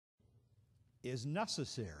is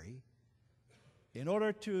necessary in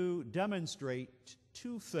order to demonstrate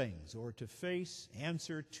two things, or to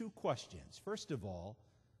answer two questions. First of all,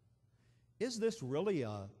 is this really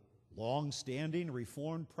a long-standing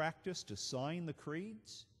Reformed practice to sign the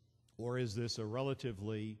creeds, or is this a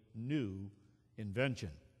relatively new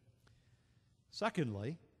invention?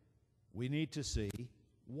 Secondly, we need to see,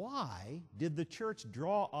 why did the church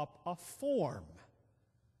draw up a form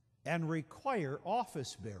and require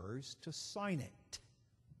office bearers to sign it?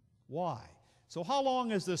 Why? So how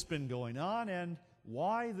long has this been going on, and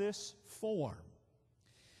why this form?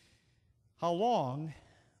 How long?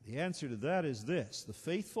 The answer to that is this: the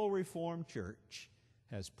faithful Reformed Church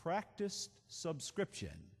has practiced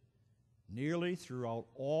subscription nearly throughout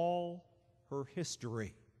all her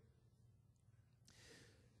history.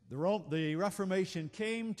 The Reformation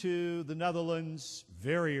came to the Netherlands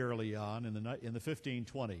very early on in the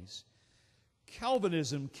 1520s.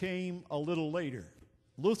 Calvinism came a little later.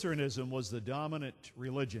 Lutheranism was the dominant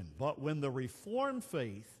religion. But when the Reformed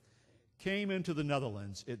faith came into the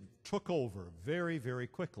Netherlands, it took over very, very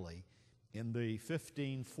quickly in the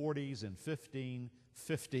 1540s and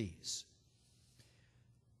 1550s.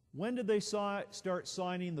 When did they start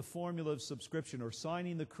signing the formula of subscription, or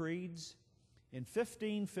signing the creeds? In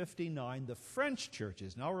 1559, the French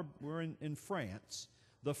churches, now we're in France,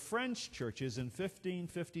 the French churches in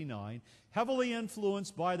 1559, heavily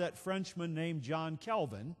influenced by that Frenchman named John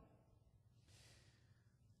Calvin,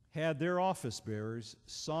 had their office bearers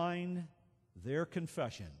sign their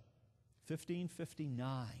confession.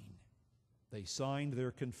 1559, they signed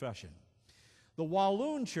their confession. The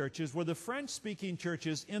Walloon churches were the French-speaking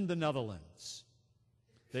churches in the Netherlands.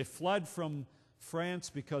 They fled from France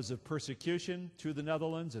because of persecution to the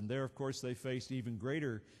Netherlands, and there, of course, they faced even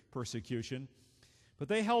greater persecution. But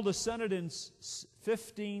they held a synod in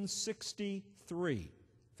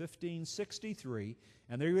 1563,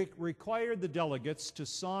 and they required the delegates to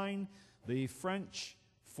sign the French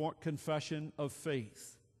Confession of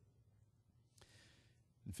Faith.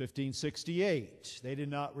 In 1568, they did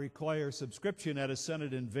not require subscription at a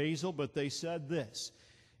synod in Basel, but they said this: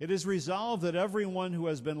 "It is resolved that everyone who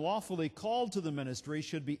has been lawfully called to the ministry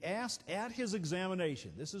should be asked at his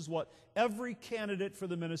examination." This is what every candidate for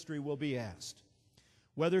the ministry will be asked: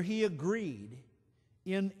 whether he agreed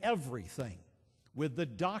in everything with the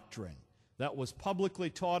doctrine that was publicly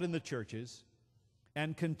taught in the churches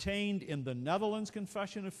and contained in the Netherlands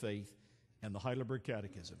Confession of Faith and the Heidelberg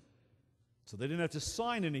Catechism. So they didn't have to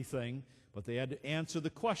sign anything, but they had to answer the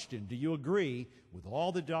question: do you agree with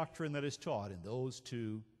all the doctrine that is taught in those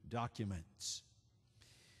two documents?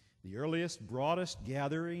 The earliest, broadest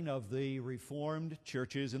gathering of the Reformed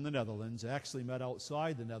churches in the Netherlands actually met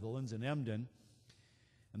outside the Netherlands in Emden,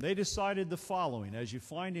 and they decided the following, as you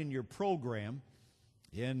find in your program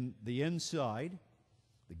in the inside.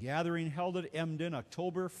 The gathering held at Emden,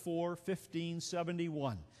 October 4,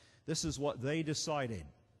 1571. This is what they decided.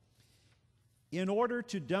 In order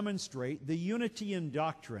to demonstrate the unity in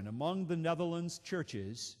doctrine among the Netherlands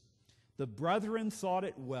churches, the brethren thought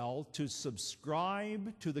it well to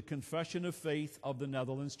subscribe to the Confession of Faith of the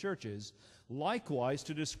Netherlands churches, likewise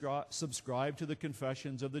to subscribe to the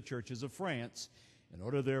confessions of the churches of France, in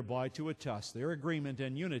order thereby to attest their agreement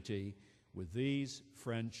and unity with these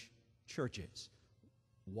French churches.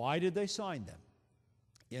 Why did they sign them?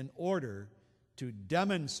 In order to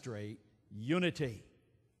demonstrate unity.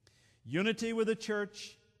 Unity with the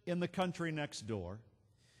church in the country next door.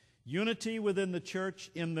 Unity within the church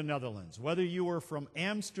in the Netherlands. Whether you were from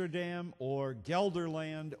Amsterdam or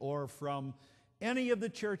Gelderland or from any of the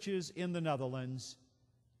churches in the Netherlands,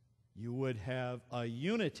 you would have a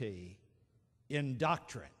unity in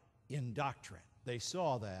doctrine. In doctrine. They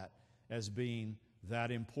saw that as being that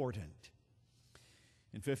important.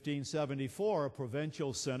 In 1574, a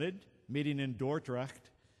provincial synod meeting in Dordrecht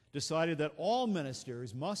decided that all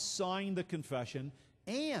ministers must sign the confession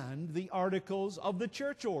and the articles of the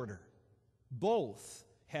church order. Both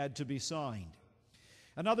had to be signed.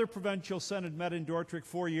 Another provincial synod met in Dordrecht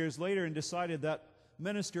 4 years later and decided that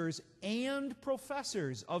ministers and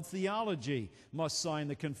professors of theology must sign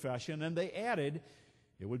the confession, and they added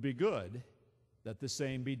it would be good that the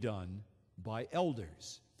same be done by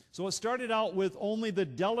elders. So it started out with only the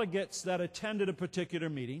delegates that attended a particular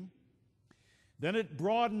meeting. Then it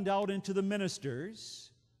broadened out into the ministers,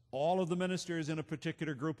 all of the ministers in a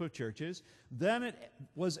particular group of churches. Then it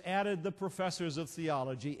was added the professors of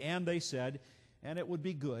theology, and they said, and it would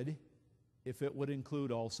be good if it would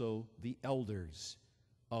include also the elders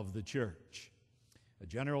of the church. A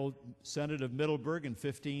general synod of Middelburg in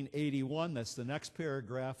 1581, that's the next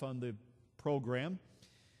paragraph on the program,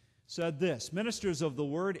 said this: ministers of the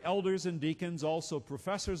word, elders and deacons, also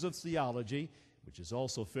professors of theology, which is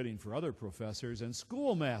also fitting for other professors, and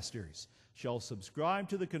schoolmasters shall subscribe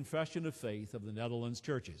to the confession of faith of the Netherlands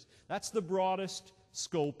churches. That's the broadest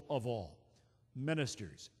scope of all.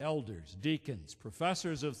 Ministers, elders, deacons,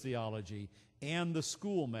 professors of theology, and the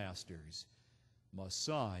schoolmasters must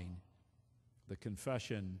sign the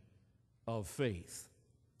confession of faith.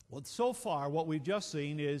 Well, so far what we've just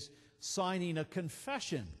seen is signing a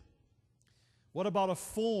confession. What about a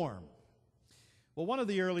form? Well, one of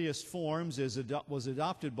the earliest forms was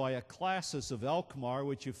adopted by a classis of Alkmaar,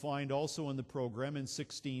 which you find also in the program in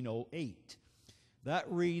 1608. That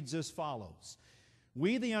reads as follows: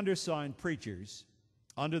 "We, the undersigned preachers,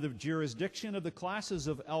 under the jurisdiction of the classis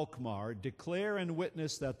of Alkmaar, declare and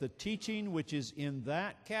witness that the teaching which is in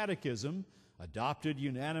that catechism, adopted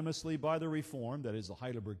unanimously by the Reformed, that is the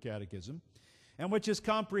Heidelberg Catechism, and which is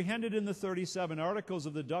comprehended in the 37 Articles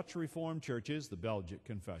of the Dutch Reformed Churches, the Belgic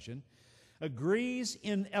Confession, agrees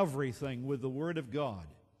in everything with the Word of God,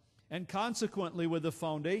 and consequently with the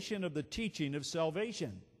foundation of the teaching of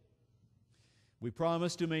salvation. We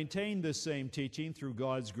promise to maintain this same teaching through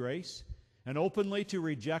God's grace, and openly to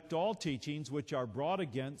reject all teachings which are brought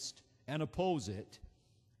against and oppose it,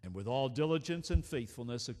 and with all diligence and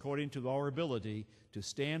faithfulness according to our ability to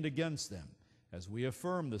stand against them, as we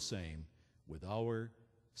affirm the same with our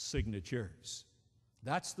signatures."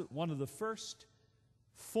 That's one of the first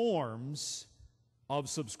forms of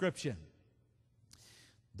subscription.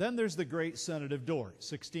 Then there's the Great Synod of Dort,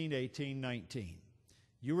 1618-19.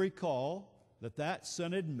 You recall that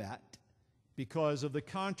synod met because of the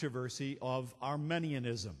controversy of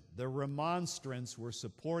Arminianism. The remonstrants were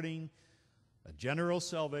supporting a general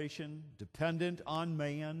salvation dependent on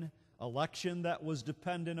man, election that was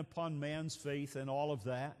dependent upon man's faith, and all of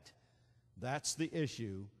that. That's the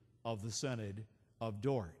issue of the Synod of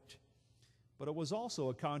Dort. But it was also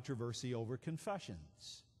a controversy over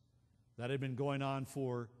confessions that had been going on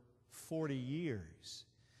for 40 years,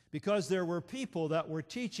 because there were people that were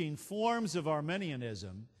teaching forms of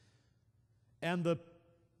Arminianism, and the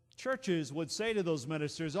churches would say to those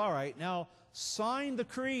ministers, all right, now sign the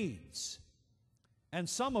creeds. And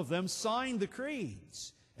some of them signed the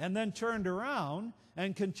creeds and then turned around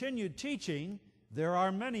and continued teaching their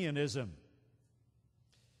Arminianism.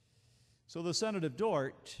 So the Synod of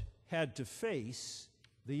Dort had to face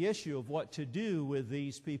the issue of what to do with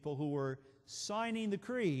these people who were signing the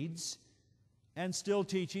creeds and still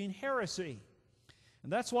teaching heresy. And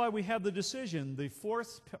that's why we have the decision, the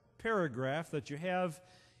fourth paragraph that you have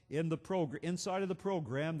in the inside of the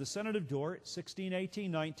program. The Synod of Dort,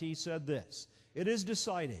 1618-19, said this: "It is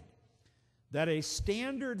decided that a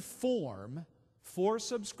standard form for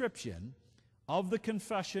subscription of the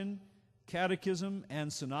confession, catechism, and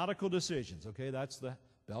synodical decisions," okay, that's the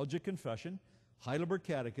Belgic Confession, Heidelberg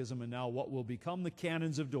Catechism, and now what will become the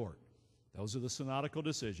Canons of Dort. Those are the synodical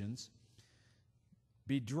decisions.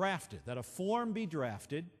 Be drafted, that a form be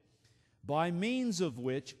drafted, by means of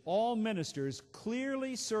which all ministers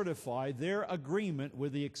clearly certify their agreement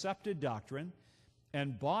with the accepted doctrine,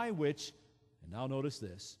 and by which, and now notice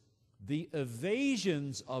this, the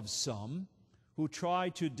evasions of some who try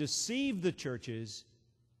to deceive the churches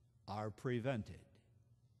are prevented.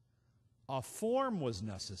 A form was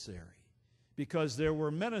necessary because there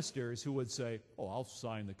were ministers who would say, oh, I'll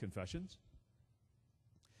sign the confessions.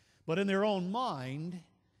 But in their own mind,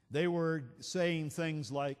 they were saying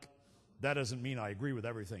things like, that doesn't mean I agree with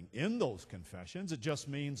everything in those confessions. It just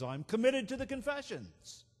means I'm committed to the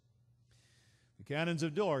confessions. The Canons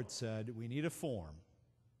of Dort said we need a form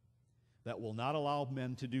that will not allow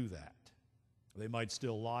men to do that. They might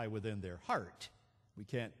still lie within their heart. We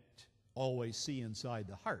can't always see inside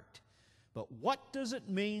the heart. But what does it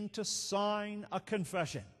mean to sign a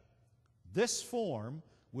confession? This form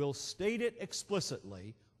will state it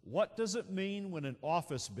explicitly. What does it mean when an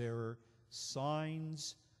office bearer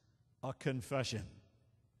signs a confession?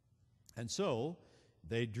 And so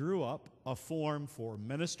they drew up a form for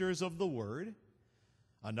ministers of the Word,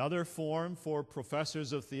 another form for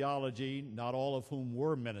professors of theology, not all of whom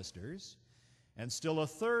were ministers, and still a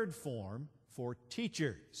third form for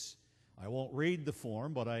teachers. I won't read the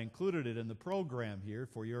form, but I included it in the program here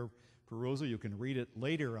for your perusal. You can read it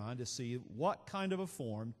later on to see what kind of a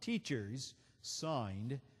form teachers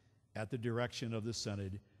signed at the direction of the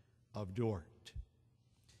Synod of Dort.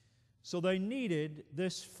 So they needed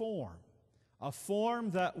this form, a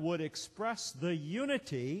form that would express the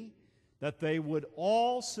unity, that they would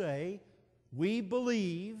all say, we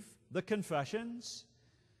believe the confessions,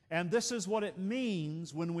 and this is what it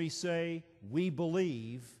means when we say we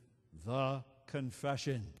believe the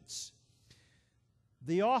confessions.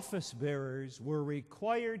 The office bearers were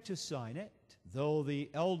required to sign it, though the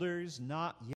elders not